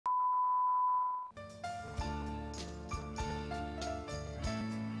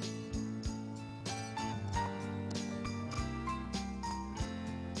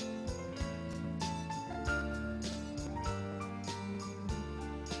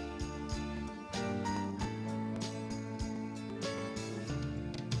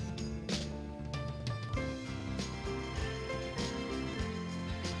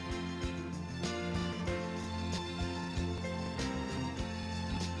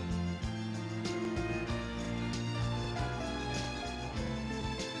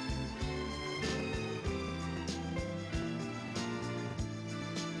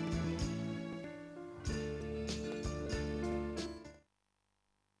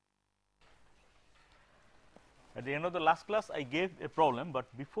At the end of the last class, I gave a problem, but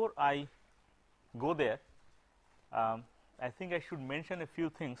before I go there, I think I should mention a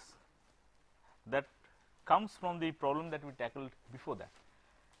few things that comes from the problem that we tackled before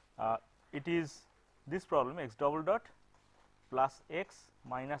that. It is this problem, x double dot plus x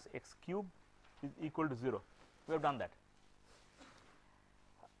minus x cube is equal to 0. We have done that.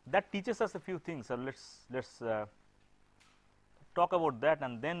 That teaches us a few things. So let's talk about that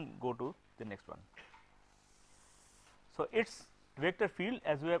and then go to the next one. So its vector field,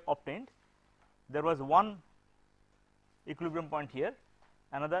 as we have obtained, there was one equilibrium point here,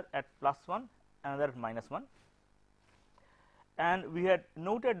 another at +1, another at -1, and we had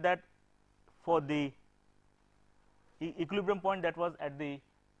noted that for the equilibrium point that was at the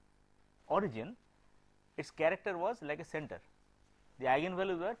origin, its character was like a center. The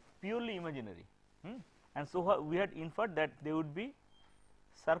eigenvalues were purely imaginary, and so we had inferred that they would be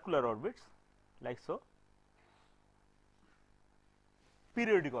circular orbits like so,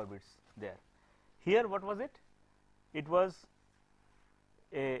 periodic orbits there. Here what was it? It was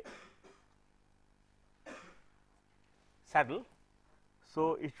a saddle,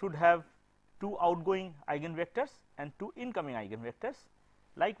 so it should have 2 outgoing eigenvectors and 2 incoming eigenvectors.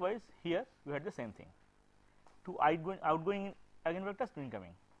 Likewise, here we had the same thing, 2 outgoing eigenvectors, 2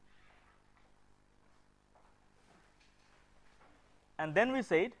 incoming. And then we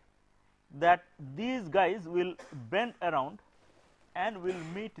said that these guys will bend around and will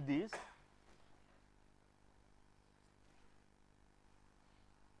meet these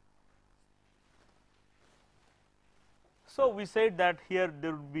so we said that here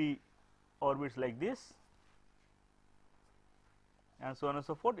there would be orbits like this and so on and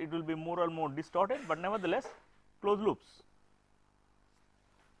so forth. It will be more or more distorted, but nevertheless closed loops,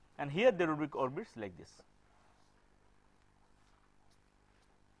 and here there would be orbits like this.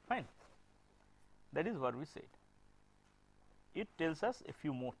 Fine, that is what we said. It tells us a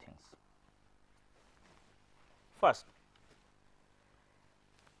few more things. First,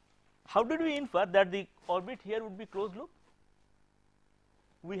 how did we infer that the orbit here would be closed loop?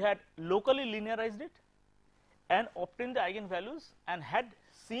 We had locally linearized it and obtained the eigenvalues and had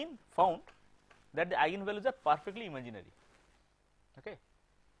found that the eigenvalues are perfectly imaginary. Okay.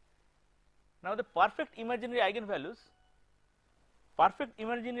 Now, the perfect imaginary eigenvalues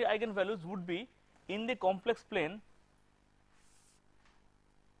would be in the complex plane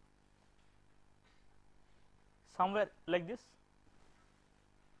somewhere like this,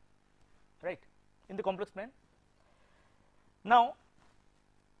 right, in the complex plane. Now,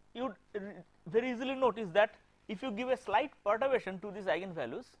 you would very easily notice that if you give a slight perturbation to these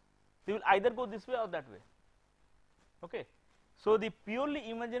eigenvalues, they will either go this way or that way. Okay. So, the purely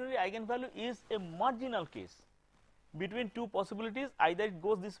imaginary eigenvalue is a marginal case between 2 possibilities, either it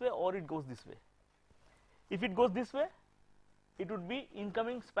goes this way or it goes this way. If it goes this way, it would be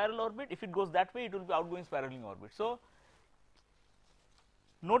incoming spiral orbit. If it goes that way, it will be outgoing spiraling orbit. So,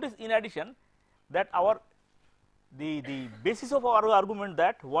 notice in addition that the basis of our argument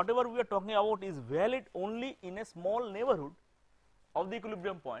that whatever we are talking about is valid only in a small neighborhood of the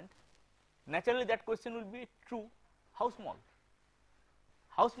equilibrium point. Naturally, that question will be true. How small?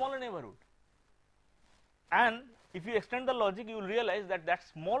 How small a neighborhood? And if you extend the logic, you will realize that that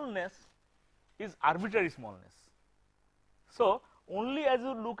smallness is arbitrary smallness. So, only as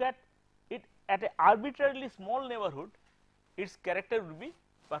you look at it at an arbitrarily small neighborhood, its character will be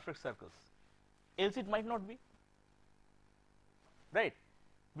perfect circles, else it might not be, right,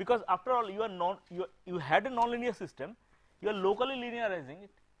 because after all you are you had a nonlinear system, you are locally linearizing it.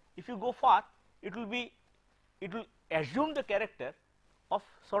 If you go far, it will assume the character of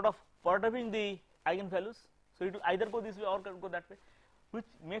sort of perturbing the eigenvalues. So, it will either go this way or go that way, which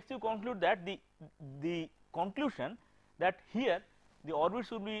makes you conclude that the conclusion that here the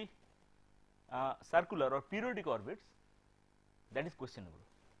orbits will be circular or periodic orbits, that is questionable,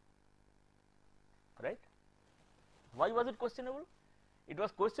 right. Why was it questionable? It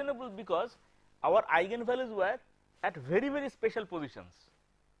was questionable because our eigenvalues were at very, very special positions.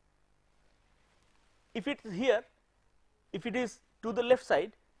 If it is here, if it is to the left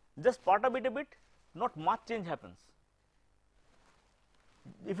side, just perturb it a bit, not much change happens.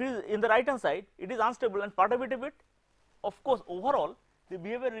 If it is in the right hand side, it is unstable and perturb it a bit, of course overall the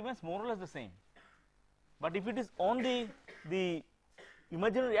behavior remains more or less the same. But if it is on the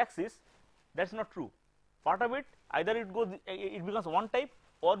imaginary axis, that is not true. Perturb it, either it becomes one type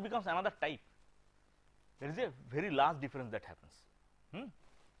or becomes another type. There is a very large difference that happens.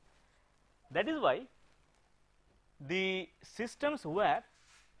 That is why the systems where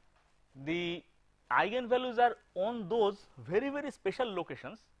the eigenvalues are on those very, very special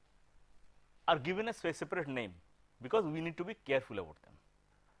locations are given a separate name. because we need to be careful about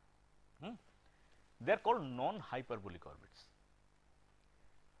them. They are called non-hyperbolic orbits.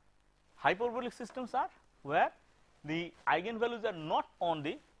 Hyperbolic systems are where the eigenvalues are not on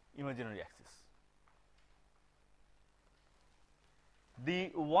the imaginary axis.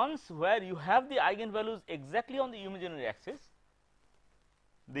 The ones where you have the eigenvalues exactly on the imaginary axis,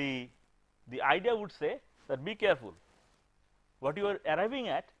 the idea would say that be careful, what you are arriving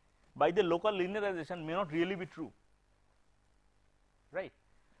at by the local linearization may not really be true, right.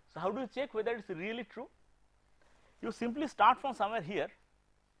 So, how do you check whether it is really true? You simply start from somewhere here,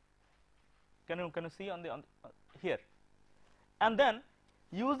 can you see on the here, and then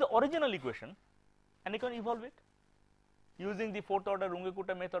use the original equation and you can evolve it using the 4th order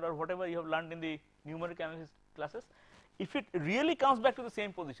Runge-Kutta method or whatever you have learned in the numerical analysis classes. If it really comes back to the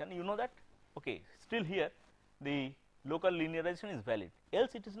same position, you know that okay, still here the local linearization is valid,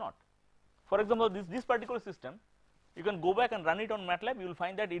 else it is not. For example, this particular system, you can go back and run it on MATLAB, you will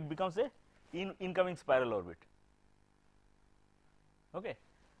find that it becomes a incoming spiral orbit. Okay.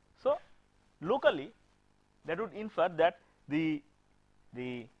 So, locally that would infer that the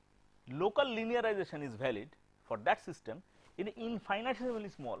local linearization is valid for that system in an infinitesimally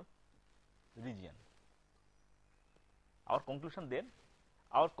small region. Our conclusion then,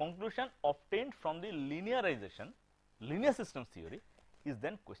 our conclusion obtained from the linearization, linear systems theory is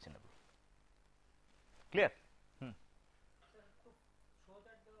then questionable. Clear? Sir, to show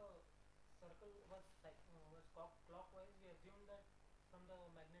that the circle was clockwise, we assume that from the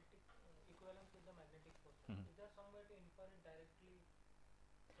magnetic equivalence with the magnetic force. Is there some way to infer it directly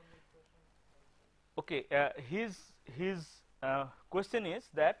from the equation? Okay, his question is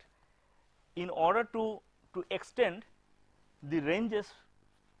that in order to extend the ranges,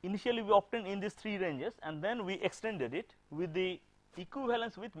 initially we obtained in these 3 ranges and then we extended it with the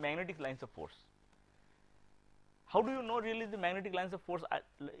equivalence with magnetic lines of force. How do you know really the magnetic lines of force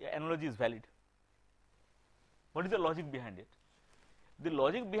analogy is valid? What is the logic behind it? The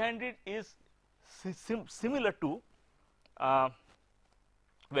logic behind it is similar to,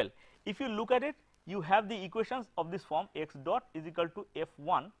 well, if you look at it, you have the equations of this form x dot is equal to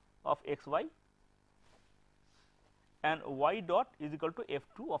f1 of xy and y dot is equal to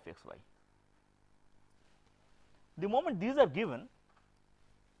f2 of xy. The moment these are given,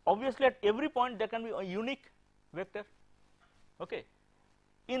 obviously at every point there can be a unique vector. Okay.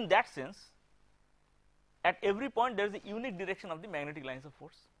 In that sense, at every point there is a unique direction of the magnetic lines of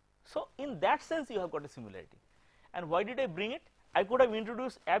force. So, in that sense you have got a similarity. And why did I bring it? I could have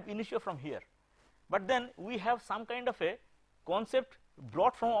introduced ab initio from here, but then we have some kind of a concept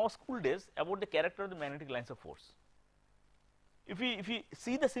brought from our school days about the character of the magnetic lines of force. If we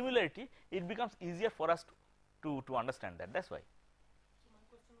see the similarity, it becomes easier for us to understand that. That is why. So, my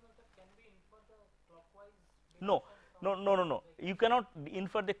question was that can we infer the clockwise direction? No. You cannot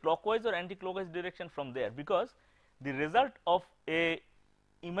infer the clockwise or anti-clockwise direction from there, because the result of a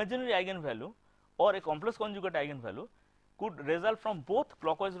imaginary eigenvalue or a complex conjugate eigenvalue could result from both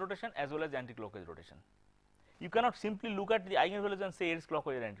clockwise rotation as well as anti-clockwise rotation. You cannot simply look at the eigenvalues and say it is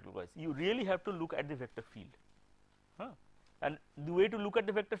clockwise or anti-clockwise. You really have to look at the vector field. And the way to look at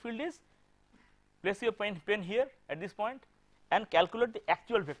the vector field is place your pen here at this point and calculate the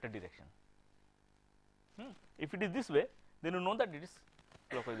actual vector direction. If it is this way, then you know that it is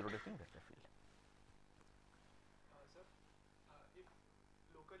clockwise rotating vector field. Sir, if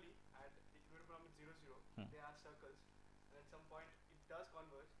locally at equilibrium at 0, 0, they are circles, and at some point it does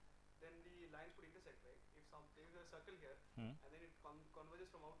converge, then the lines would intersect, right? If there is a circle here, and then it converges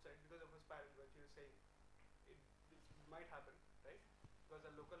from outside because of a spiral, which you are saying, it might happen, right? Because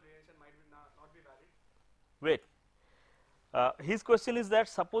the local relation might be not be valid. Wait, his question is that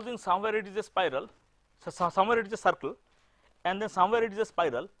supposing somewhere it is a spiral, so somewhere it is a circle, and then somewhere it is a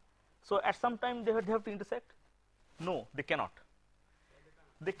spiral, so at some time they have to intersect? No, they cannot.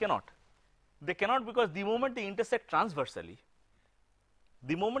 They cannot. They cannot, because the moment they intersect transversally,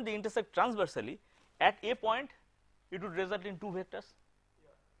 at a point it would result in 2 vectors.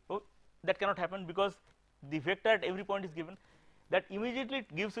 Oh, that cannot happen, because the vector at every point is given. That immediately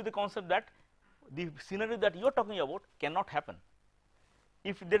gives you the concept that the scenario that you are talking about cannot happen.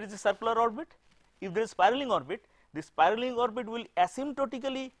 If there is a circular orbit, if there is spiraling orbit, the spiraling orbit will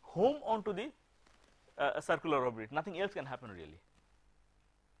asymptotically home onto the circular orbit, nothing else can happen really.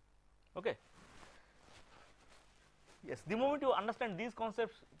 Okay. Yes, the moment you understand these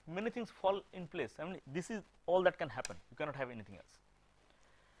concepts, many things fall in place. I mean, this is all that can happen, you cannot have anything else.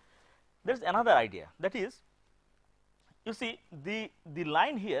 There is another idea, that is, you see the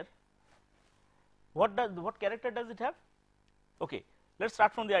line here, what character does it have? Okay, let us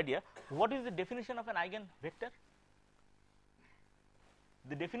start from the idea. What is the definition of an eigenvector?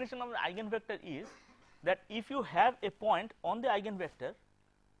 the definition of the eigenvector is that if you have a point on the eigenvector,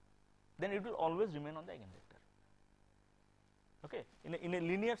 then it will always remain on the eigenvector. Okay. In a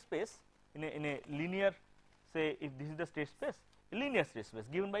linear space, in a linear, say if this is the state space, a linear state space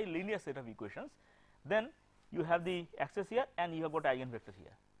given by a linear set of equations, then you have the axis here and you have got eigenvector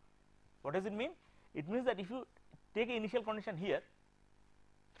here. What does it mean? It means that if you take an initial condition here,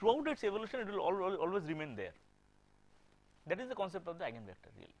 throughout its evolution it will always remain there. That is the concept of the eigenvector,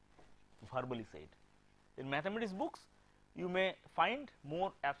 really, verbally said. In mathematics books you may find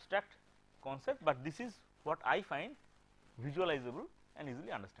more abstract concept, but this is what I find visualizable and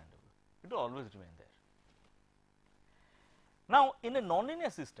easily understandable. It will always remain there. Now, in a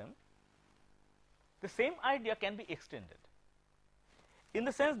nonlinear system, the same idea can be extended in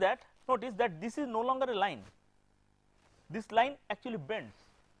the sense that, notice that this is no longer a line, this line actually bends.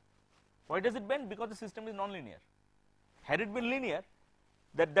 Why does it bend? Because the system is nonlinear. Had it been linear,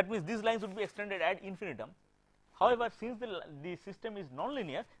 that means these lines would be extended ad infinitum. However, since the system is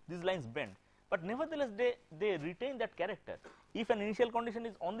nonlinear, these lines bend, but nevertheless they retain that character. If an initial condition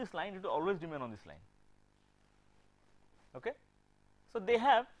is on this line, it will always remain on this line. Okay. So, they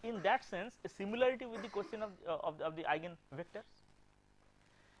have in that sense a similarity with the question of the eigenvectors.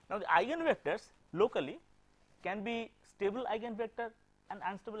 Now, the eigenvectors locally can be stable eigenvector and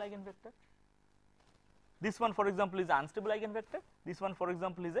unstable eigenvector. This one, for example, is an unstable eigenvector, this one, for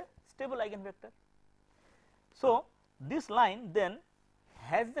example, is a stable eigenvector. So, this line then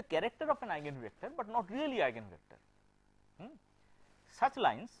has the character of an eigenvector, but not really eigenvector. Such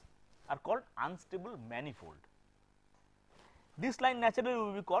lines are called unstable manifold. This line naturally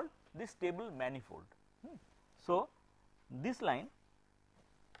will be called the stable manifold. So, this line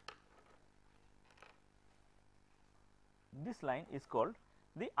is called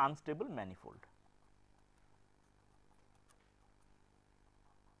the unstable manifold.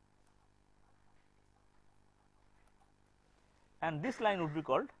 And this line would be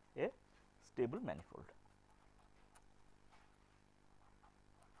called a stable manifold.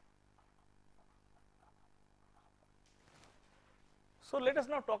 So, let us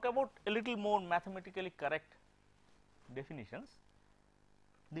now talk about a little more mathematically correct definitions.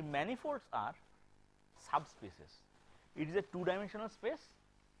 The manifolds are subspaces. It is a two-dimensional space.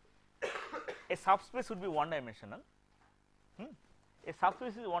 A subspace would be one-dimensional. A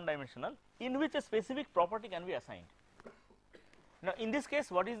subspace is one-dimensional in which a specific property can be assigned. Now, in this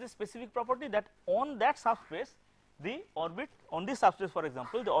case, what is the specific property? That on that subspace, the orbit on this subspace, for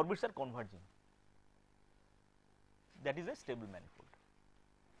example, the orbits are converging. That is a stable manifold.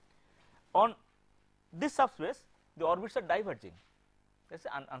 On this subspace, the orbits are diverging. That is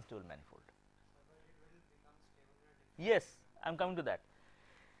an unstable manifold. Yes, I am coming to that.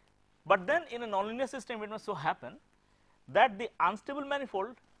 But then in a nonlinear system, it must so happen that the unstable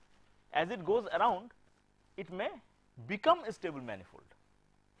manifold, as it goes around, it may become a stable manifold.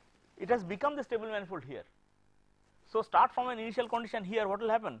 It has become the stable manifold here. So, start from an initial condition here, what will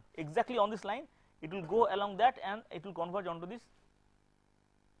happen? Exactly on this line, it will go along that and it will converge onto this.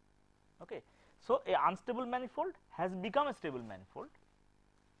 Okay. So, a unstable manifold has become a stable manifold.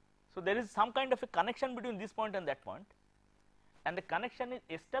 So, there is some kind of a connection between this point and that point, and the connection is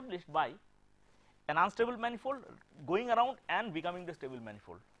established by an unstable manifold going around and becoming the stable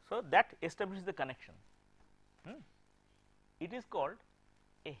manifold. So, that establishes the connection. It is called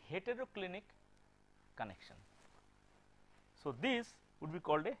a heteroclinic connection. So, this would be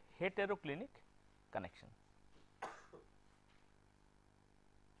called a heteroclinic connection.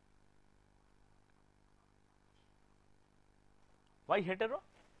 Why hetero?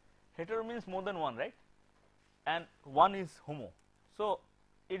 Hetero means more than one, right? And one is homo. So,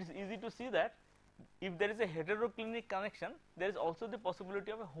 it is easy to see that if there is a heteroclinic connection, there is also the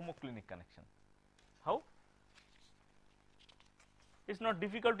possibility of a homoclinic connection. How? It is not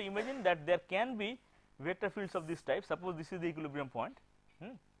difficult to imagine that there can be vector fields of this type. Suppose this is the equilibrium point.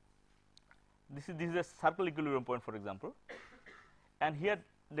 This is a circle equilibrium point, for example, and here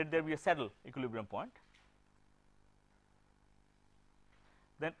let there be a saddle equilibrium point.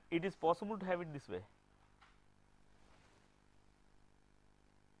 Then it is possible to have it this way.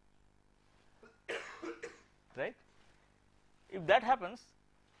 Right? If that happens,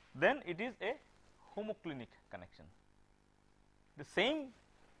 then it is a homoclinic connection. The same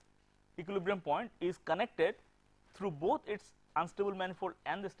equilibrium point is connected through both its unstable manifold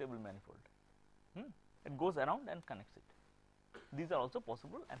and the stable manifold. It goes around and connects it. These are also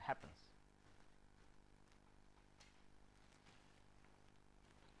possible and happens.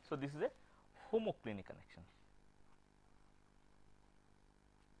 So, this is a homoclinic connection.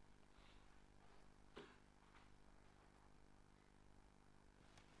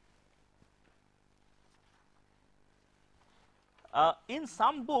 In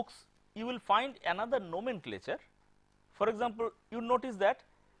some books you will find another nomenclature. For example, you notice that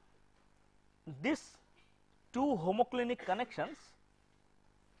these two homoclinic connections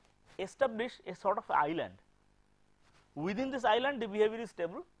establish a sort of island. Within this island the behavior is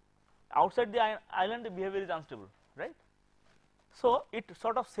stable, outside the island the behavior is unstable, right. So, it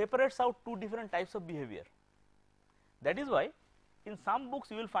sort of separates out two different types of behavior. That is why in some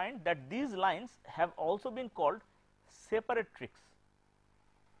books you will find that these lines have also been called separatrix.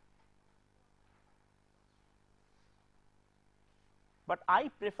 But I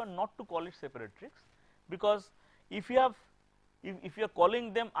prefer not to call it separatrix, because if you have if you are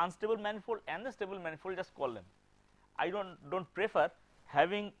calling them unstable manifold and the stable manifold, just call them. I don't prefer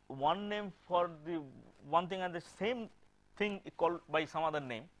having one name for the one thing and the same thing called by some other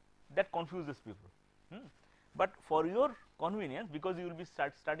name, that confuses people. But for your convenience, because you will be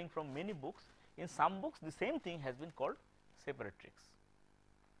studying from many books, in some books the same thing has been called separatrix.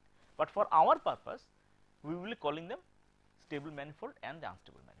 But for our purpose we will be calling them stable manifold and the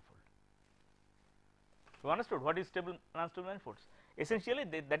unstable manifold. You understood what is stable and unstable manifolds? Essentially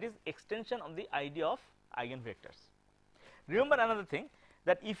that is extension of the idea of eigenvectors. Remember another thing,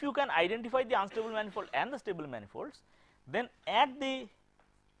 that if you can identify the unstable manifold and the stable manifolds, then at the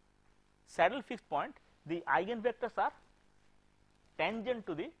saddle fixed point the eigenvectors are tangent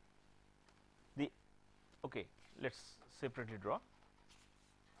to the okay, let us separately draw.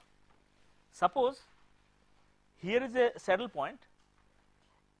 Suppose here is a saddle point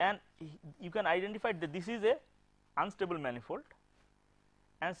and you can identify that this is a unstable manifold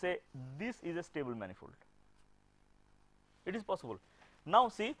and say this is a stable manifold. It is possible. Now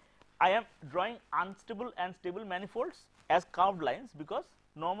see, I am drawing unstable and stable manifolds as curved lines, because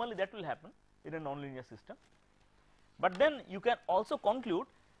normally that will happen in a nonlinear system. But then you can also conclude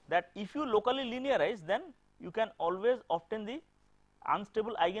that if you locally linearize, then you can always obtain the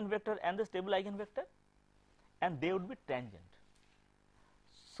unstable eigenvector and the stable eigenvector, and they would be tangent.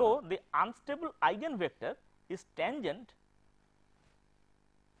 So, the unstable eigenvector is tangent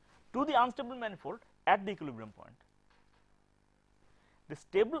to the unstable manifold at the equilibrium point. The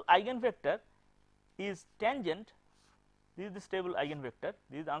stable eigenvector is tangent, this is the stable eigenvector,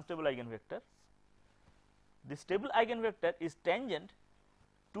 this is the unstable eigenvector. The stable eigenvector is tangent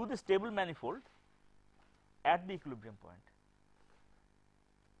to the stable manifold at the equilibrium point.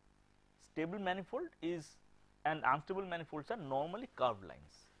 Stable manifold is and unstable manifolds are normally curved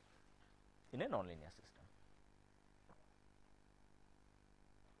lines in a nonlinear system.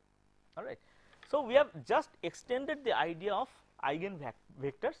 All right. So, we have just extended the idea of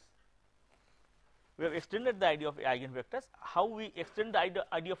eigenvectors. We have extended the idea of eigenvectors. How we extend the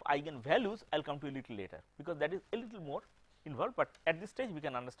idea of eigenvalues, I will come to a little later, because that is a little more involved, but at this stage we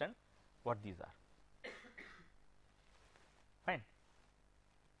can understand what these are. Fine.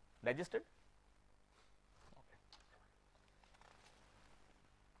 Digested? Okay.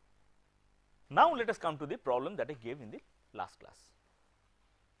 Now, let us come to the problem that I gave in the last class.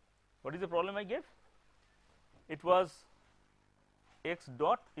 What is the problem I gave? It was x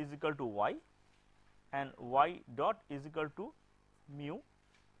dot is equal to y and y dot is equal to mu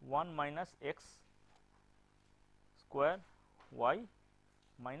 1 minus x square y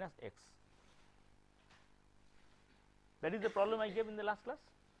minus x. That is the problem I gave in the last class.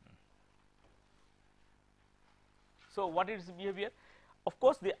 So, what is the behavior? Of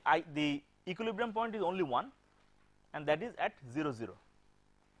course, the equilibrium point is only one, and that is at 0 0.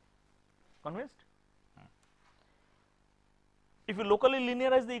 Convinced? If you locally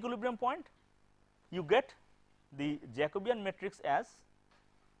linearize the equilibrium point, you get the Jacobian matrix as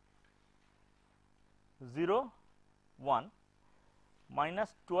 0 1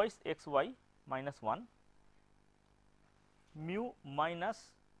 minus twice x y minus 1 mu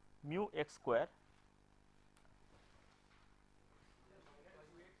minus mu x square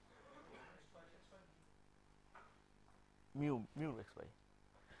mu x y.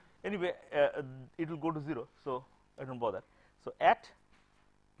 Anyway, it will go to 0, so I do not bother. So, at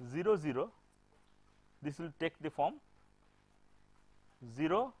 0 0 this will take the form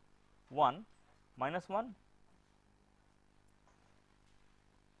 0 1 minus 1.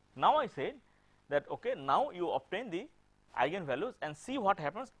 Now, I said that okay, now you obtain the eigenvalues and see what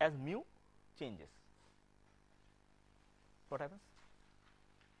happens as mu changes. What happens?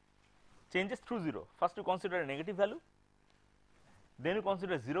 Changes through 0. First you consider a negative value, then you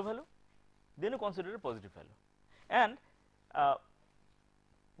consider a 0 value, then you consider a positive value, and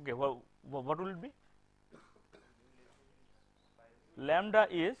okay, well, what will it be? Lambda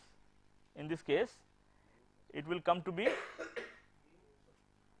is, in this case, it will come to be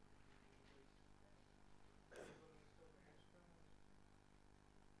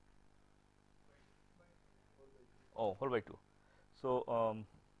oh, whole by 2. So,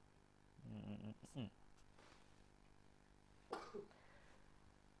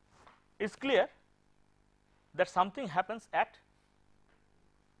 it is clear that something happens at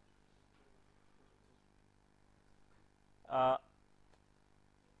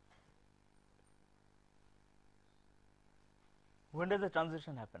when does the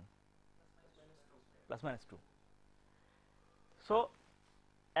transition happen? Plus minus 2. So,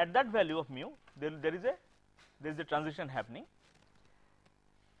 at that value of mu there is a transition happening.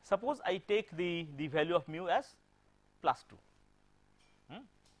 Suppose I take the value of mu as plus 2.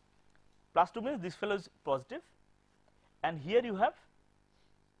 Plus 2 means this fellow is positive, and here you have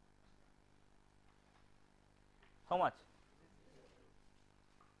how much?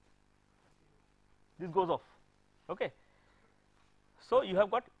 This goes off. Okay. So, you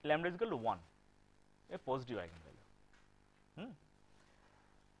have got lambda is equal to 1, a positive eigenvalue.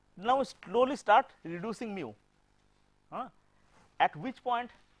 Now, slowly start reducing mu. At which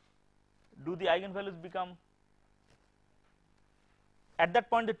point do the eigenvalues become? At that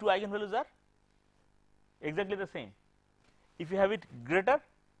point the two eigenvalues are exactly the same. If you have it greater,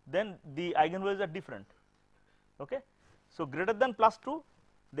 then the eigenvalues are different. Okay. So, greater than plus 2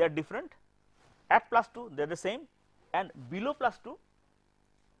 they are different, at plus 2 they are the same, and below plus 2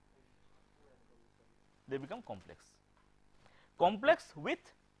 they become complex. Complex with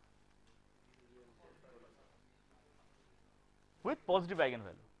positive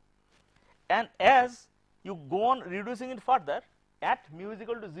eigenvalue, and as you go on reducing it further, at mu is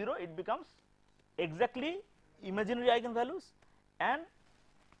equal to 0 it becomes exactly imaginary eigenvalues, and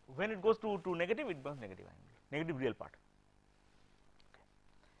when it goes to negative it becomes negative eigenvalue, negative real part. Okay.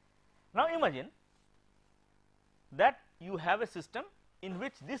 Now, imagine that you have a system in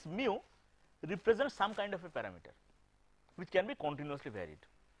which this mu represents some kind of a parameter which can be continuously varied.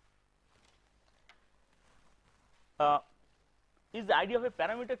 Is the idea of a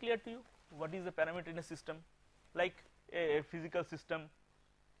parameter clear to you? What is a parameter in a system? Like a physical system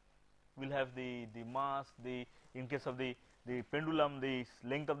will have the mass, in case of the pendulum, the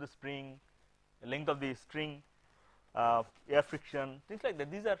length of the spring, length of the string, air friction, things like that.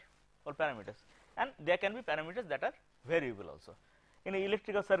 These are all parameters, and there can be parameters that are variable also. In an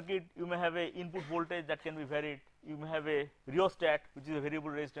electrical circuit, you may have a input voltage that can be varied, you may have a rheostat which is a variable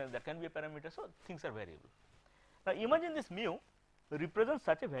resistance that can be a parameter. So, things are variable. Now, imagine this mu represents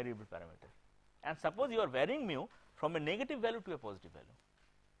such a variable parameter, and suppose you are varying mu from a negative value to a positive value.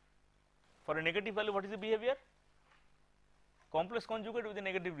 For a negative value, what is the behavior? Complex conjugate with the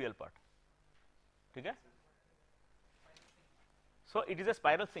negative real part. Okay? So, it is a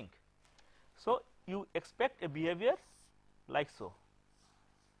spiral sink. So, you expect a behavior like so.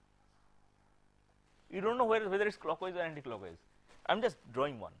 You do not know whether it is clockwise or anti-clockwise. I am just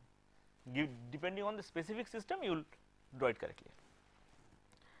drawing one. Depending on the specific system, you will draw it correctly.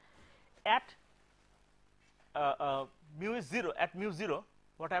 At mu is 0, at mu 0,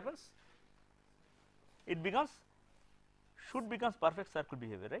 what happens? It should becomes perfect circle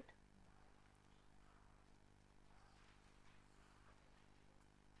behavior, right?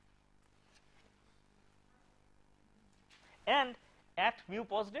 And at mu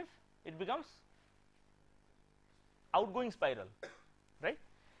positive, it becomes outgoing spiral, right?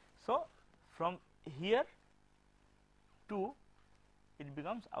 So, from here to it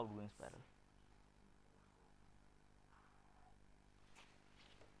becomes outgoing spiral.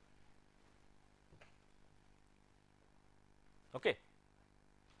 Okay,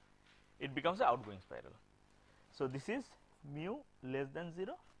 it becomes an outgoing spiral. So, this is mu less than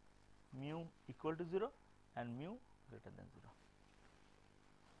 0, mu equal to 0, and mu greater than 0.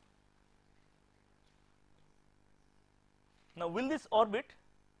 Now, will this orbit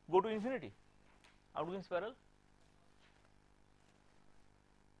go to infinity, outgoing spiral?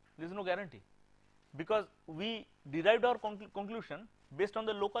 There is no guarantee, because we derived our conclusion based on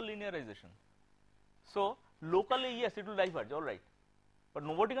the local linearization. So, locally yes, it will diverge, all right, but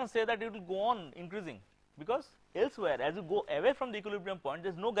nobody can say that it will go on increasing, because elsewhere as you go away from the equilibrium point,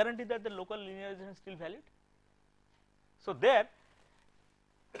 there is no guarantee that the local linearization is still valid. So, there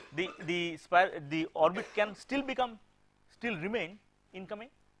the orbit can still remain incoming.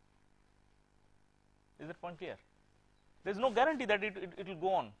 Is that point clear? There is no guarantee that it will go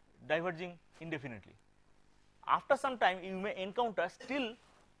on diverging indefinitely. After some time you may encounter still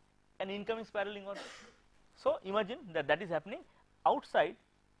an incoming spiraling orbit. So, imagine that is happening outside,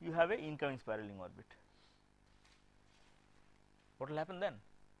 you have a incoming spiraling orbit. What will happen then?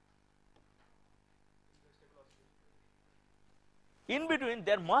 In between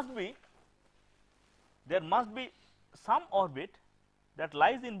there must be some orbit that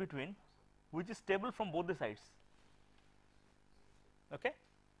lies in between, which is stable from both the sides. Okay,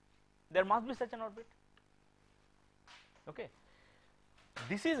 there must be such an orbit. Okay,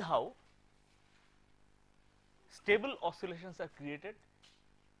 this is how stable oscillations are created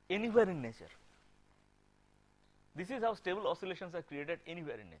anywhere in nature. This is how stable oscillations are created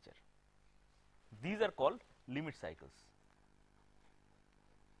anywhere in nature. These are called limit cycles.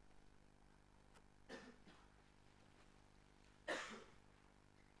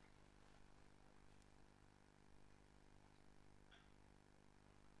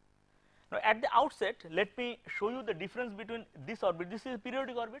 Now, at the outset, let me show you the difference between this orbit. This is a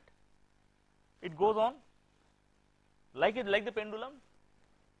periodic orbit. It goes on like the pendulum,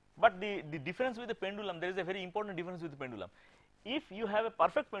 but the difference with the pendulum, there is a very important difference with the pendulum. If you have a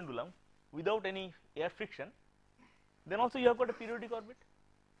perfect pendulum without any air friction, then also you have got a periodic orbit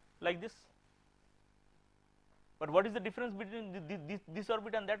like this. But what is the difference between this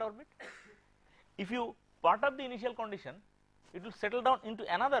orbit and that orbit? If you perturb the initial condition, it will settle down into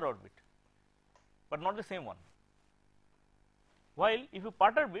another orbit, but not the same one. While if you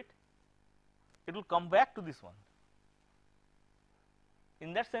perturb it, it will come back to this one.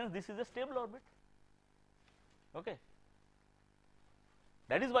 In that sense, this is a stable orbit. Okay.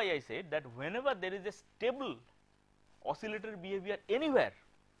 That is why I said that whenever there is a stable oscillatory behavior anywhere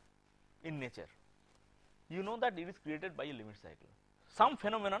in nature, you know that it is created by a limit cycle. Some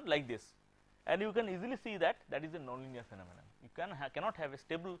phenomenon like this, and you can easily see that that is a nonlinear phenomenon. You cannot have a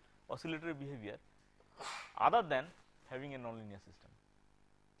stable oscillatory behavior other than having a nonlinear system.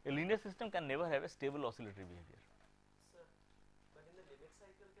 A linear system can never have a stable oscillatory behavior. Sir, but in the limit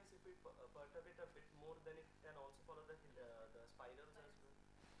cycle case, if we perturb it a bit more, then it can also follow the spirals as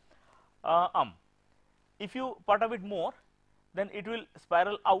well. If you perturb it more, then it will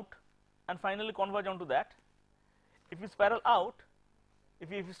spiral out and finally converge onto that. If you spiral out, if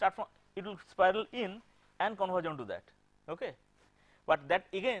you start from, it will spiral in and converge onto that. Okay, but that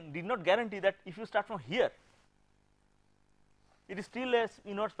again did not guarantee that if you start from here, it is still a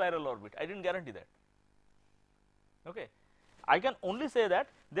inward spiral orbit. I did not guarantee that. Okay, I can only say that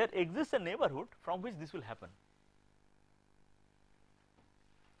there exists a neighborhood from which this will happen.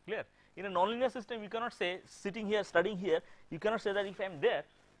 Clear? In a nonlinear system, you cannot say, sitting here studying here, you cannot say that if I am there,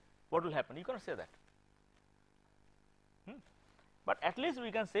 what will happen? You cannot say that. But at least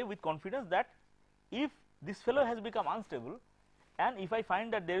we can say with confidence that if this fellow has become unstable, and if I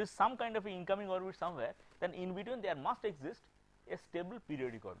find that there is some kind of an incoming orbit somewhere, then in between there must exist a stable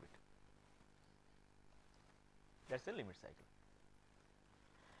periodic orbit. That is a limit cycle.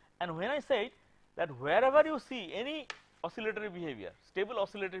 And when I say that wherever you see any oscillatory behavior, stable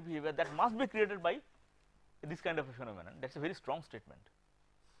oscillatory behavior, that must be created by this kind of a phenomenon, that is a very strong statement.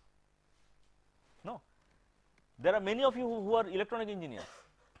 No, there are many of you who are electronic engineers,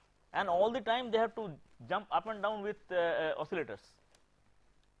 and all the time they have to jump up and down with oscillators.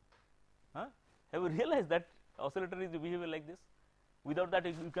 Huh? Have you realized that oscillator is a behavior like this? Without that,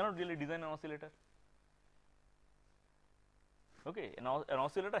 you cannot really design an oscillator. Okay, an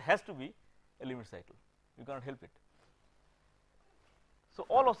oscillator has to be a limit cycle. You cannot help it. So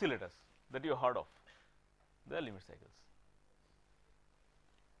all oscillators that you have heard of, they are limit cycles.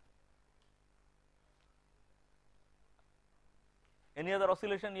 Any other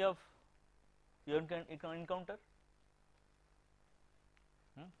oscillation you can encounter?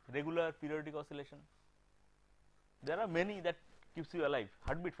 Regular periodic oscillation. There are many that keeps you alive.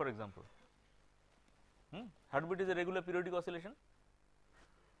 Heartbeat, for example. Heartbeat is a regular periodic oscillation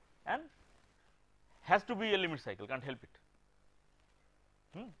and has to be a limit cycle, can't help it.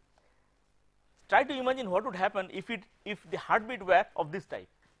 Try to imagine what would happen if the heartbeat were of this type.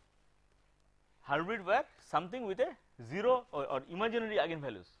 Heartbeat were something with a 0 or imaginary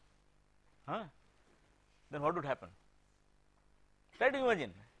eigenvalues. Then what would happen? Try to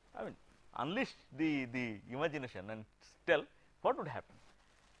imagine. I mean, unleash the imagination and tell what would happen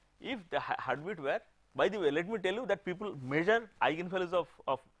if the heartbeat were. By the way, let me tell you that people measure eigenvalues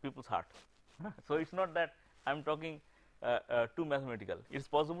of people's heart. So it is not that I am talking too mathematical. It is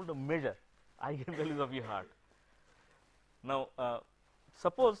possible to measure eigenvalues of your heart. Now,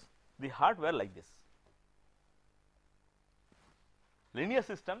 suppose the heart were like this, linear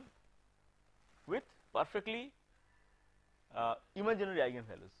system with perfectly imaginary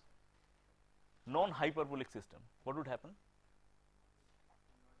eigenvalues, non-hyperbolic system. What would happen?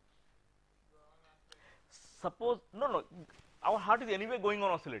 Suppose no, our heart is anyway going on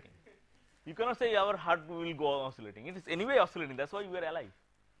oscillating. You cannot say our heart will go on oscillating. It is anyway oscillating. That's why we are alive.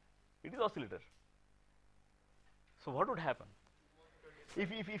 It is oscillator. So what would happen?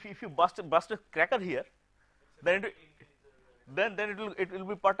 If you bust a cracker here, then it will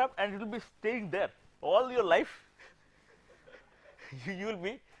be perturbed and it will be staying there all your life. you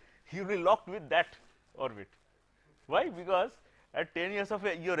will be locked with that orbit. Why? Because at 10 years of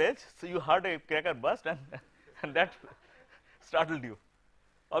your age, so you heard a cracker burst and and that startled you.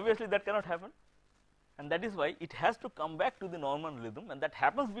 Obviously, that cannot happen, and that is why it has to come back to the normal rhythm, and that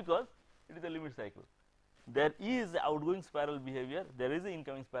happens because it is a limit cycle. There is outgoing spiral behavior, there is a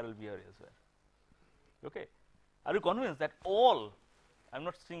incoming spiral behavior as well. Okay. Are you convinced that all, I am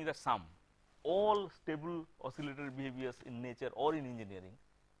not saying that some, all stable oscillatory behaviors in nature or in engineering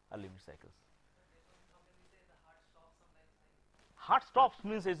are limit cycles? Heart stops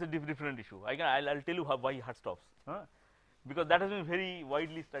means it is a different issue. I'll tell you why heart stops, because that has been very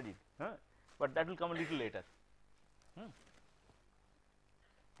widely studied, but that will come a little later.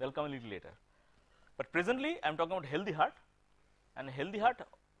 That will come a little later. But presently, I am talking about healthy heart, and a healthy heart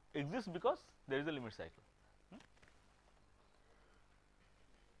exists because there is a limit cycle.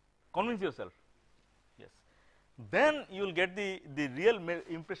 Convince yourself, yes. Then you will get the real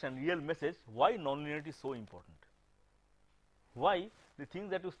impression, real message why nonlinearity is so important. Why the things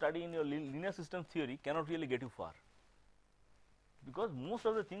that you study in your linear system theory cannot really get you far, because most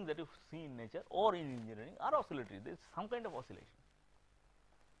of the things that you see in nature or in engineering are oscillatory, there is some kind of oscillation.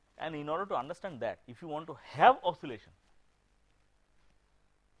 And in order to understand that, if you want to have oscillation,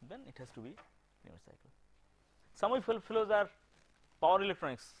 then it has to be limit cycle. Some of you fellows are power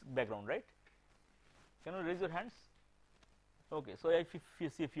electronics background, right? Can you raise your hands? Okay, so if you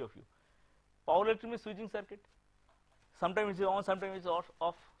see a few of you, power electronics is switching circuit. Sometimes it is on, sometimes it is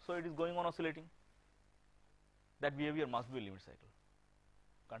off, so it is going on oscillating. That behavior must be a limit cycle,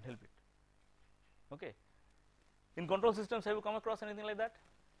 can't help it. Okay. In control systems, have you come across anything like that?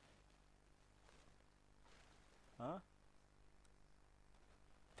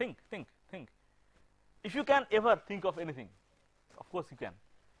 Think. If you can ever think of anything, of course you can,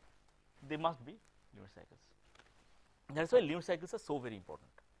 they must be limit cycles. That is why limit cycles are so very important,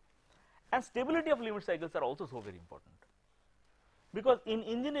 and stability of limit cycles are also so very important, because in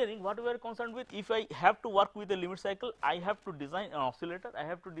engineering what we are concerned with, if I have to work with a limit cycle, I have to design an oscillator, I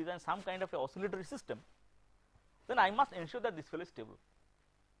have to design some kind of a oscillatory system, then I must ensure that this fellow is stable,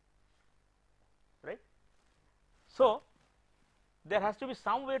 right. So, there has to be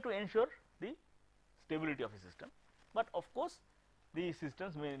some way to ensure the stability of a system, but of course, the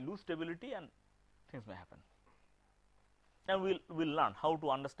systems may lose stability and things may happen, and we will learn how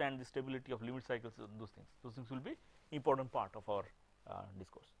to understand the stability of limit cycles and those things will be important part of our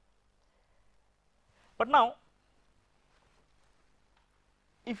discourse. But now,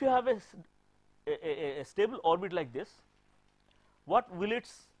 if you have a stable orbit like this, what will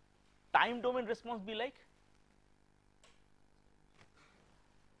its time domain response be like?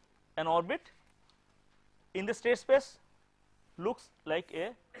 An orbit in the state space looks like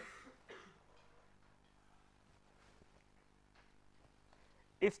a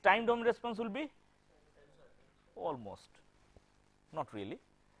its time domain response will be almost, not really.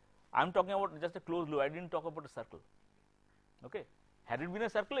 I am talking about just a closed loop, I did not talk about a circle. Okay. Had it been a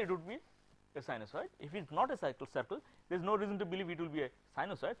circle, it would be a sinusoid. If it is not a circle, there is no reason to believe it will be a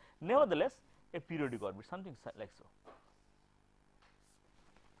sinusoid. Nevertheless, a periodic orbit, something like so.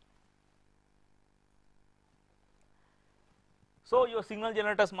 So, your signal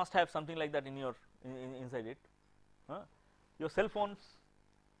generators must have something like that in your inside it. Your cell phones,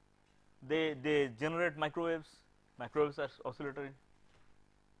 they generate microwaves. Microwaves are oscillatory,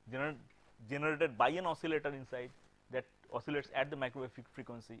 generated by an oscillator inside that oscillates at the microwave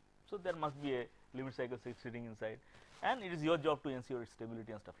frequency. So, there must be a limit cycle sitting inside, and it is your job to ensure its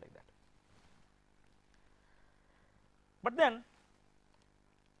stability and stuff like that. But then,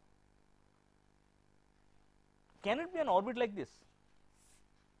 can it be an orbit like this?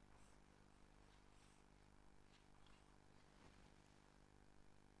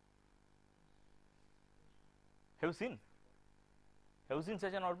 Have you seen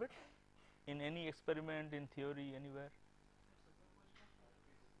such an orbit in any experiment, in theory, anywhere?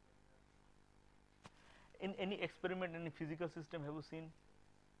 In any experiment, any physical system, have you seen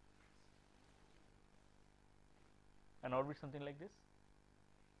an orbit something like this?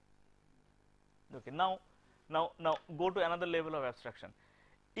 Okay, now go to another level of abstraction.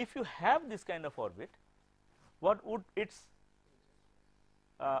 If you have this kind of orbit, what would its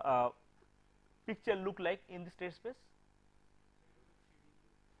picture look like in the state space?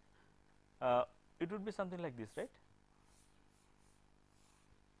 It would be something like this, right?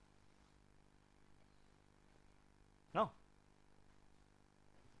 No,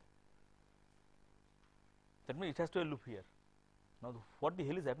 that means it has to be a loop here. Now, what the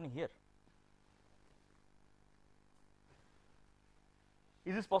hell is happening here?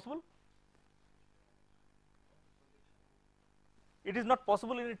 Is this possible? it is not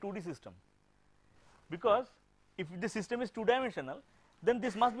possible in a 2D system, because if the system is 2 dimensional, then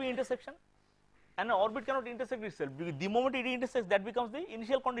this must be intersection, and an orbit cannot intersect itself, because the moment it intersects, that becomes the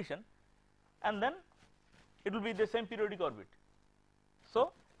initial condition, and then it will be the same periodic orbit.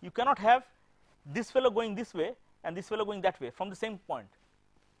 So, you cannot have this fellow going this way and this fellow going that way from the same point.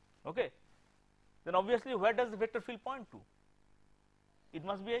 Okay. Then obviously, where does the vector field point to? It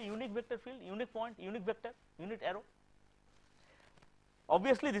must be a unique vector field, unique point, unique vector, unit arrow.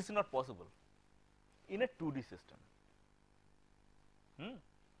 Obviously, this is not possible in a 2D system.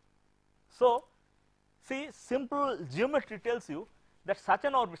 So, see, simple geometry tells you that such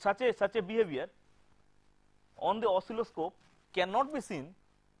an orbit, such a behavior on the oscilloscope cannot be seen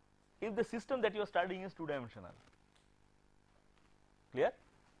if the system that you are studying is 2 dimensional. Clear?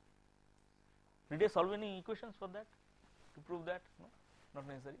 Did I solve any equations for that to prove that? No, not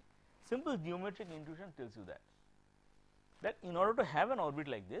necessary. Simple geometric intuition tells you that in order to have an orbit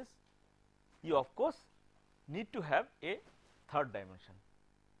like this, you of course need to have a third dimension,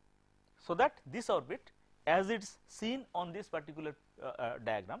 so that this orbit, as it is seen on this particular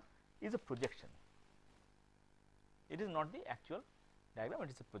diagram, is a projection. It is not the actual diagram, it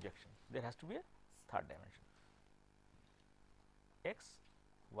is a projection. There has to be a third dimension, x,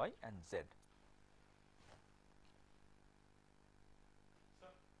 y and z. So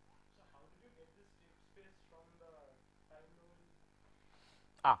how did you get this state space from the time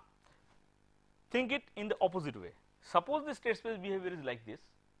domain? Think it in the opposite way. Suppose the state space behavior is like this.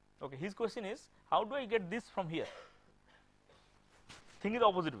 Okay, his question is, how do I get this from here? Think it the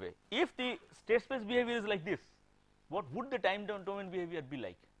opposite way. If the state space behavior is like this, what would the time domain behavior be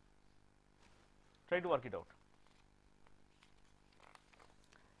like? Try to work it out.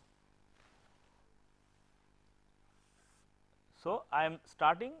 So, I am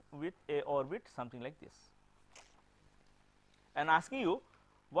starting with a orbit something like this and asking you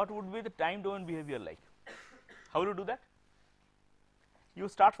what would be the time domain behavior like. How will you do that? You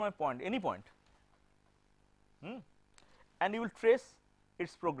start from a point, any point, and you will trace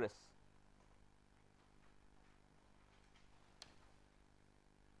its progress.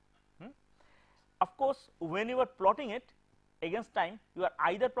 Of course, when you are plotting it against time, you are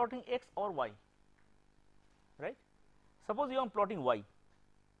either plotting x or y, right. Suppose you are plotting y,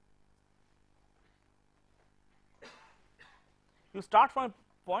 you start from a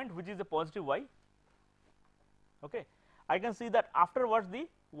point which is a positive y. Okay. I can see that afterwards the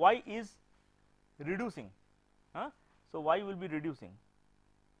y is reducing, so y will be reducing,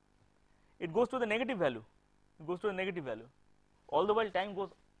 it goes to the negative value, all the while time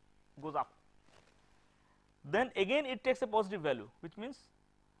goes up. Then again it takes a positive value, which means,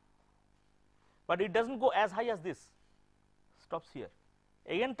 but it does not go as high as this, stops here,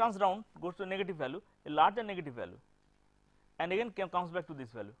 again turns down, goes to a negative value, a larger negative value, and again comes back to this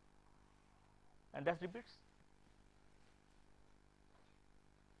value, and that repeats.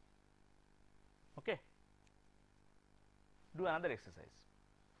 Okay. Do another exercise.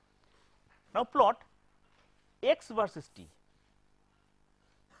 Now plot x versus t.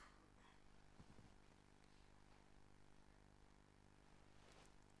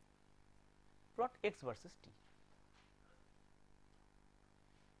 Plot x versus t.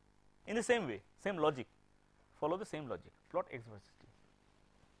 In the same way, same logic, follow the same logic, plot x versus t.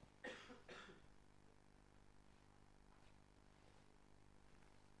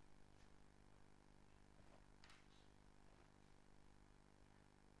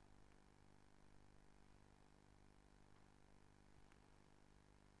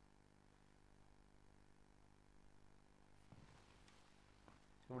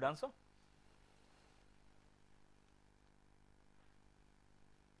 Have you done so?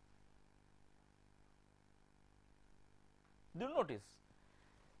 Do you notice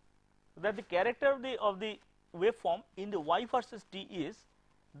that the character of the waveform in the y versus t is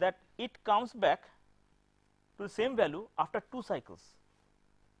that it comes back to the same value after 2 cycles,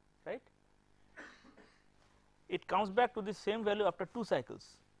 right? It comes back to the same value after 2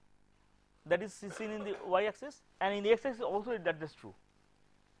 cycles, that is seen in the y axis, and in the x axis also that is true.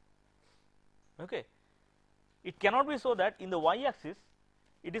 Okay. It cannot be so that in the y axis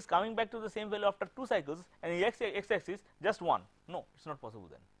it is coming back to the same value after 2 cycles, and in the x axis just 1. No, it is not possible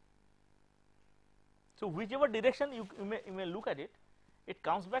then. So, whichever direction you may look at it, it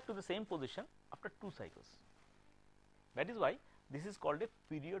comes back to the same position after 2 cycles. That is why this is called a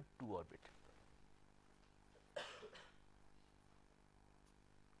period 2 orbit.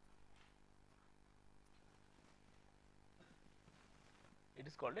 It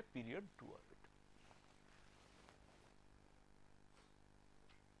is called a period 2 orbit.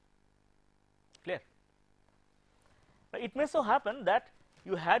 Clear? Now, it may so happen that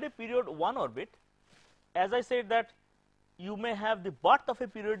you had a period 1 orbit, as I said that you may have the birth of a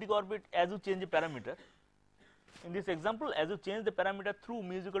periodic orbit as you change a parameter. In this example, as you change the parameter through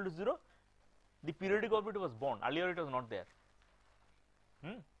mu is equal to 0, the periodic orbit was born, earlier it was not there,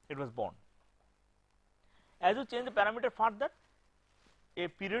 it was born. As you change the parameter further, a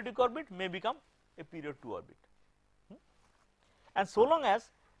periodic orbit may become a period 2 orbit, and so long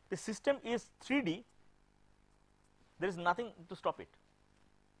as the system is 3D, there is nothing to stop it.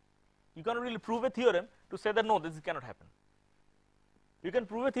 You cannot really prove a theorem to say that no, this cannot happen. You can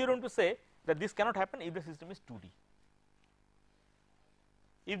prove a theorem to say that this cannot happen if the system is 2D.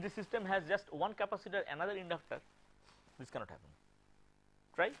 If the system has just one capacitor, another inductor, this cannot happen.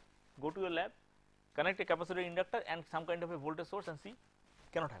 Try, go to your lab, connect a capacitor, inductor and some kind of a voltage source and see,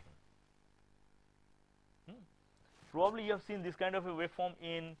 cannot happen. Probably you have seen this kind of a waveform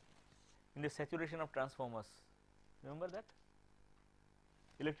in the saturation of transformers. Remember that?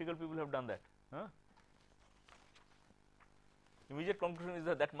 Electrical people have done that. Immediate conclusion is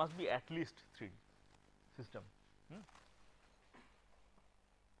that that must be at least 3D system.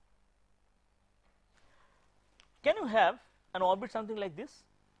 Can you have an orbit something like this?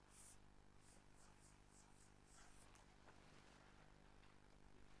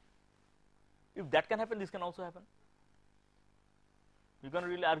 If that can happen, this can also happen. You can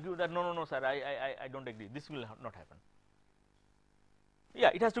really argue that no sir, I don't agree, this will not happen. Yeah,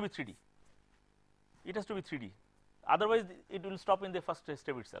 it has to be 3D. It has to be 3D. Otherwise, it will stop in the first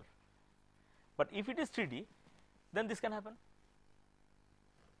step itself. But if it is 3D, then this can happen.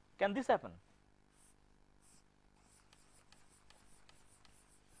 Can this happen?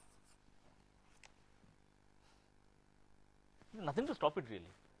 There is nothing to stop it really.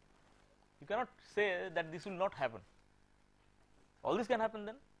 You cannot say that this will not happen. All this can happen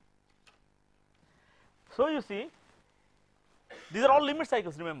then. So you see, these are all limit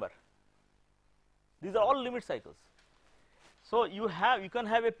cycles, remember. These are all limit cycles. So you can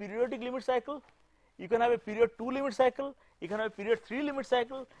have a periodic limit cycle, you can have a period 2 limit cycle, you can have a period 3 limit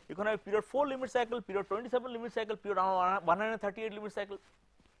cycle, you can have a period 4 limit cycle, period 27 limit cycle, period 138 limit cycle,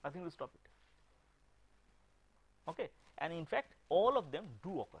 nothing will stop it. Okay, and in fact all of them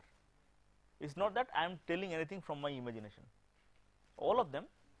do occur. It is not that I am telling anything from my imagination. All of them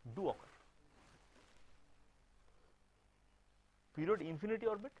do occur. Period infinity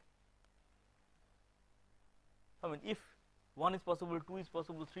orbit, I mean if 1 is possible, 2 is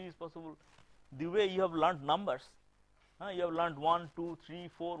possible, 3 is possible, the way you have learnt numbers, you have learnt 1, 2, 3,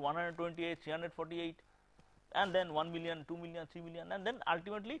 4, 128, 348 and then 1 million, 2 million, 3 million, and then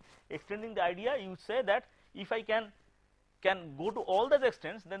ultimately extending the idea, you say that if I can go to all that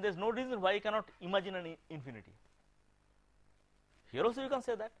extents, then there is no reason why I cannot imagine an infinity. Here also you can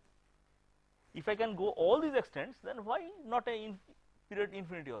say that if I can go all these extents, then why not a period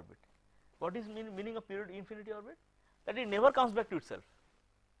infinity orbit? What is meaning of period infinity orbit? That it never comes back to itself.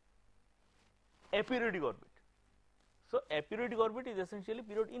 Aperiodic orbit. So aperiodic orbit is essentially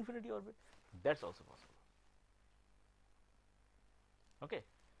period infinity orbit. That's also possible. Okay,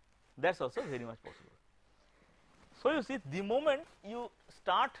 that's also very much possible. So you see, the moment you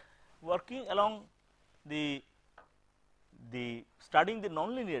start working along the studying the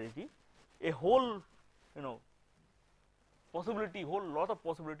nonlinearity, a whole possibility, whole lot of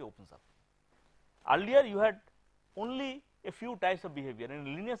possibility opens up. Earlier you had only a few types of behavior. In a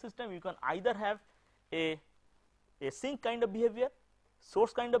linear system, you can either have a sink kind of behavior,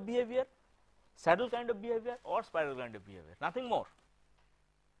 source kind of behavior, saddle kind of behavior, or spiral kind of behavior. Nothing more.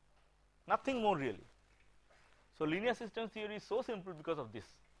 Nothing more really. So linear system theory is so simple because of this,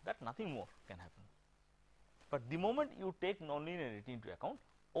 that nothing more can happen. But the moment you take nonlinearity into account,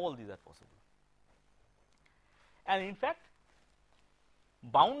 all these are possible. And in fact,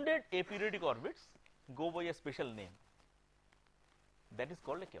 bounded aperiodic orbits go by a special name, that is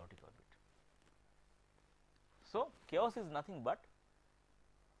called a chaotic orbit. So chaos is nothing but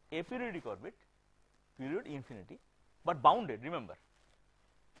aperiodic orbit, period infinity, but bounded, remember.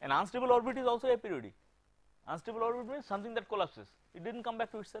 An unstable orbit is also aperiodic. Unstable orbit means something that collapses, it did not come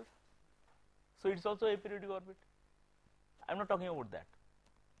back to itself. So it is also a periodic orbit. I am not talking about that.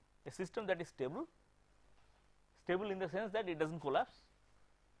 A system that is stable in the sense that it does not collapse,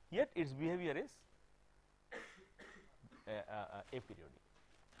 yet its behavior is aperiodic.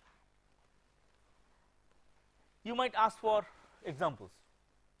 You might ask for examples,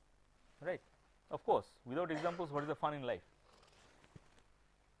 right? Of course, without examples, what is the fun in life?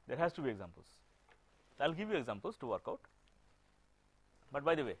 There has to be examples. I will give you examples to work out. But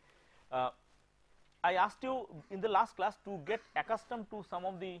by the way, I asked you in the last class to get accustomed to some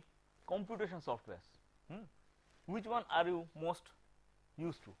of the computation softwares, which one are you most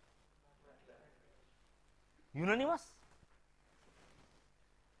used to? Unanimous?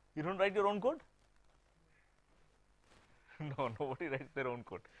 You don't write your own code? No, nobody writes their own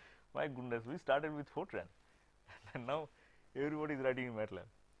code. My goodness, we started with Fortran and now everybody is writing in MATLAB.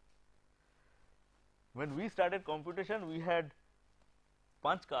 When we started computation, we had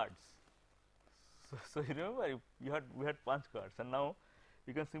punch cards. So you remember, we had punch cards, and now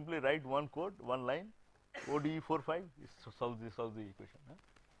you can simply write one code, one line, ODE 45, it solves the equation. Huh?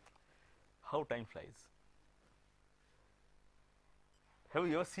 How time flies. Have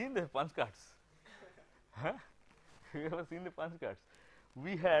you ever seen the punch cards? Huh? Have you ever seen the punch cards?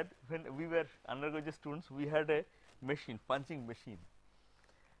 We had, when we were undergraduate students, we had a machine, punching machine,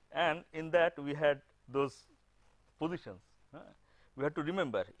 and in that we had those positions. We had to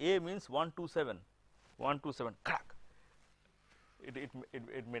remember A means 127, 127, crack.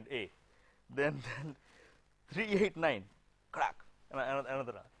 It meant A. Then 389, crack,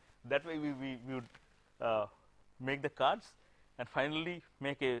 another. That way we would make the cards and finally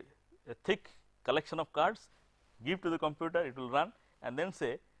make a thick collection of cards, give to the computer, it will run, and then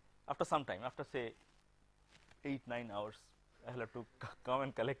say after some time, after say 8-9 hours, I will have to come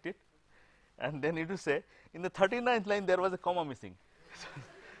and collect it, and then it will say in the 39th line there was a comma missing.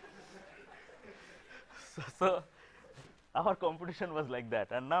 So our competition was like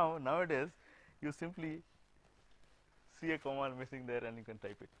that, and nowadays you simply see a comma missing there and you can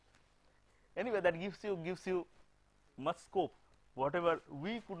type it. Anyway, that gives you much scope. Whatever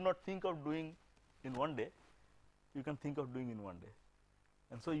we could not think of doing in one day, you can think of doing in one day,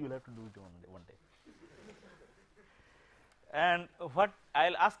 and so you will have to do it one day. And what I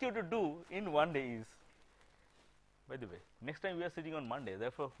will ask you to do in one day is, by the way, next time we are sitting on Monday,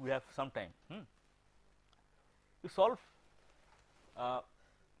 therefore we have some time. You solve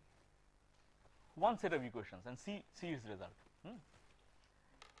one set of equations and see its result.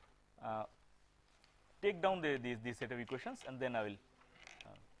 Take down these set of equations, and then I will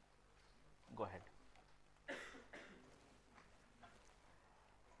go ahead.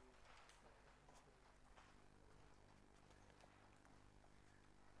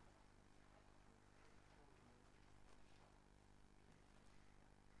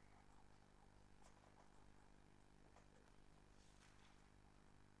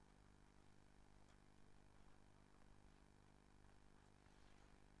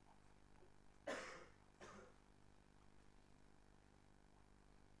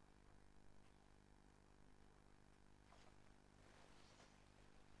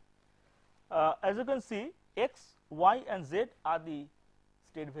 As you can see, x, y and z are the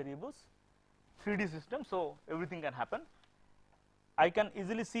state variables, 3D system, so everything can happen. I can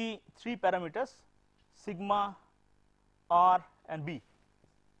easily see 3 parameters, sigma, r and b.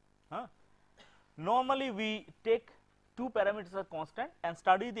 Normally we take 2 parameters as constant and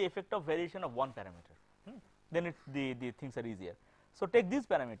study the effect of variation of 1 parameter, then the things are easier. So take these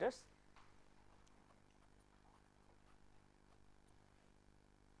parameters.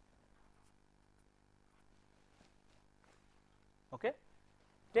 Okay,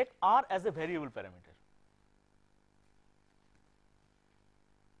 take r as a variable parameter.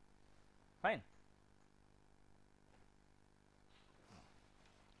 Fine.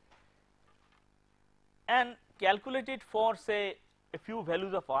 And calculate it for say a few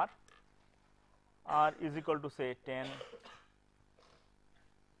values of r. R is equal to say 10,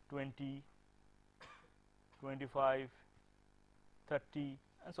 20, 25, 30,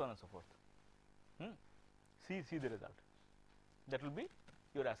 and so on and so forth. See the result. That will be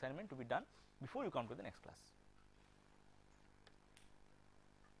your assignment to be done before you come to the next class.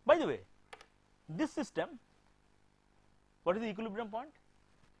 By the way, this system, what is the equilibrium point?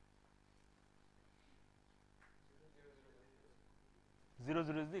 0,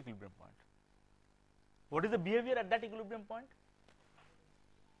 0 is the equilibrium point. What is the behavior at that equilibrium point?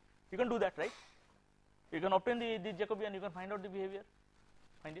 You can do that, right? You can obtain the Jacobian, you can find out the behavior,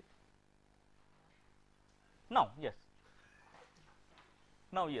 find it. Now, yes.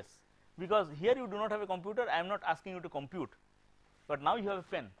 Now, yes, because here you do not have a computer, I am not asking you to compute, but now you have a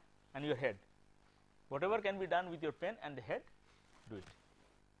pen and your head. Whatever can be done with your pen and the head, do it.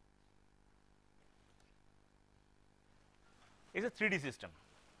 It is a 3D system,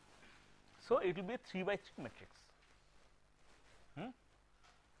 so it will be a 3 by 3 matrix.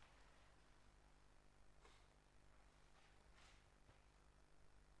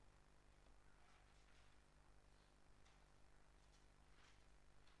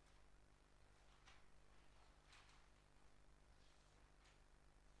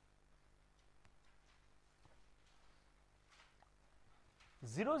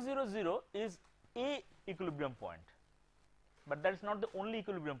 0, 0, 0 is a equilibrium point, but that is not the only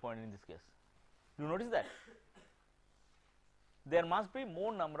equilibrium point in this case. You notice that there must be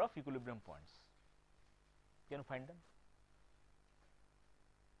more number of equilibrium points. Can you find them?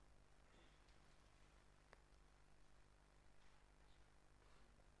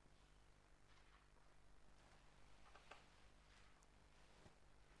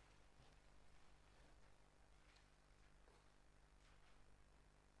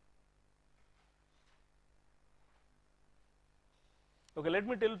 Okay, let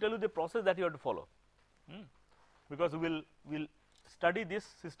me tell you the process that you have to follow, because we will study this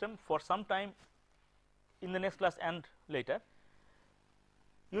system for some time in the next class and later.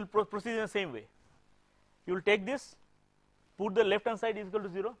 You will proceed in the same way. You will take this, put the left hand side is equal to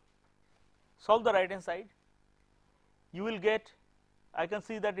 0, solve the right hand side. You will get, I can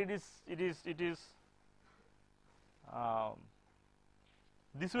see that it is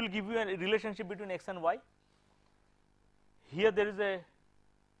this will give you a relationship between x and y. Here there is a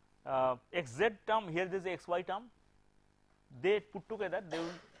xz term, here there is a xy term. They put together, they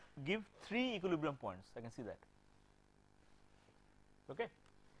will give 3 equilibrium points. I can see that. Okay.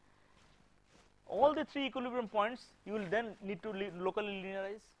 All the 3 equilibrium points you will then need to locally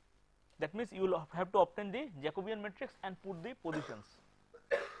linearize. That means you will have to obtain the Jacobian matrix and put the positions.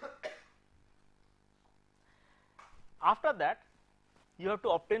 After that, you have to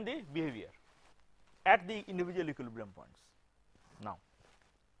obtain the behavior at the individual equilibrium points. Now,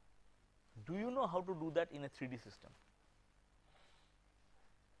 do you know how to do that in a 3D system?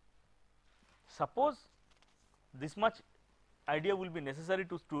 Suppose this much idea will be necessary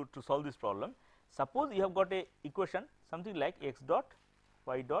to solve this problem. Suppose you have got a equation something like x dot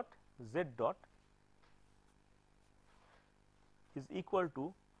y dot z dot is equal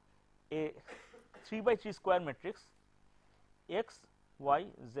to a 3 by 3 square matrix x y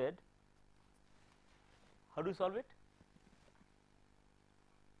z. How do you solve it?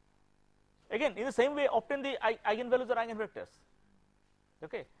 Again, in the same way, obtain the eigenvalues or eigenvectors.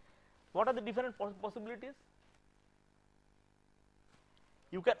 Okay. What are the different possibilities?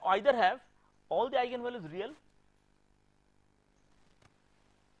 You can either have all the eigenvalues real,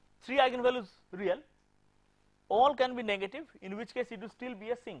 3 eigenvalues real, all can be negative, in which case it will still be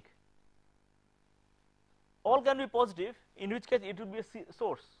a sink. All can be positive, in which case it will be a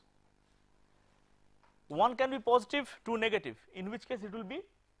source. One can be positive, 2 negative, in which case it will be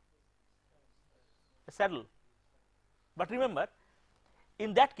a saddle. But remember,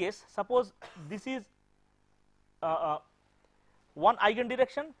 in that case, suppose this is one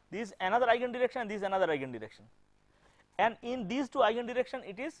eigendirection, this is another eigendirection, and this is another eigendirection, and in these 2 eigendirection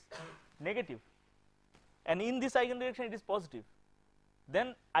it is negative, and in this eigendirection it is positive.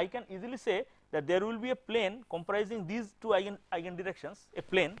 Then I can easily say that there will be a plane comprising these 2 eigendirections, a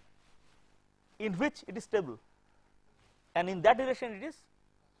plane in which it is stable, and in that direction it is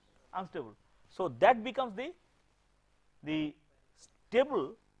unstable. So that becomes the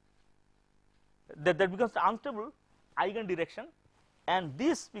stable, that becomes the unstable eigendirection, and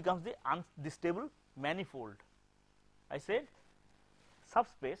this becomes the stable manifold. I said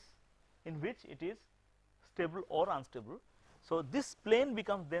subspace in which it is stable or unstable. So this plane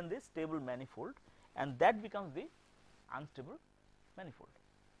becomes then the stable manifold, and that becomes the unstable manifold.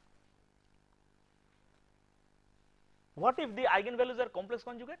 What if the eigenvalues are complex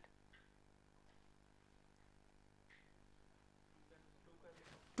conjugate?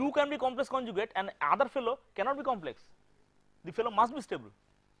 Two can be complex conjugate, and other fellow cannot be complex. The fellow must be stable,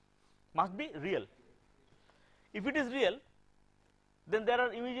 must be real. If it is real, then there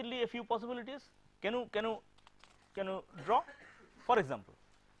are immediately a few possibilities. Can you draw? For example,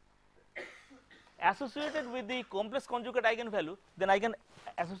 associated with the complex conjugate eigenvalue, then I can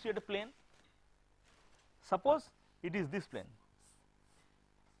associate a plane. Suppose it is this plane,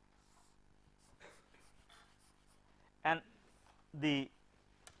 and this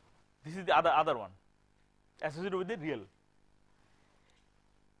is the other one associated with the real.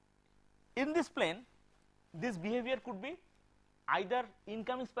 In this plane, this behavior could be either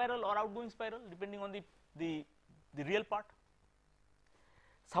incoming spiral or outgoing spiral, depending on the real part.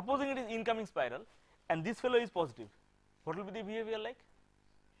 Supposing it is incoming spiral and this fellow is positive, what will be the behavior like?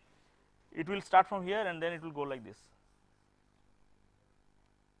 It will start from here and then it will go like this,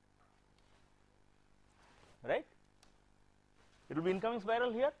 right? It will be incoming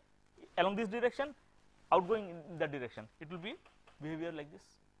spiral here along this direction, outgoing in that direction. It will be behavior like this.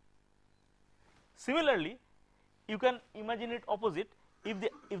 Similarly, you can imagine it opposite. If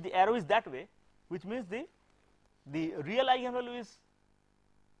the arrow is that way, which means the real eigenvalue is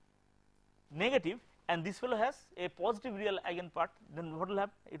negative and this fellow has a positive real eigenpart, then what will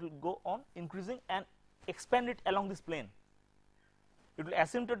happen? It will go on increasing and expand it along this plane. It will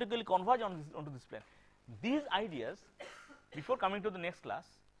asymptotically converge on this, onto this plane. These ideas, before coming to the next class,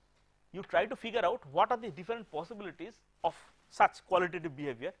 you try to figure out what are the different possibilities of such qualitative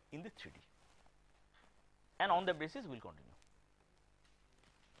behavior in the 3D, and on that basis we will continue.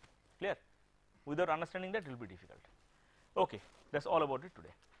 Clear? Without understanding that, it will be difficult. Okay, that is all about it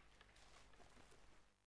today.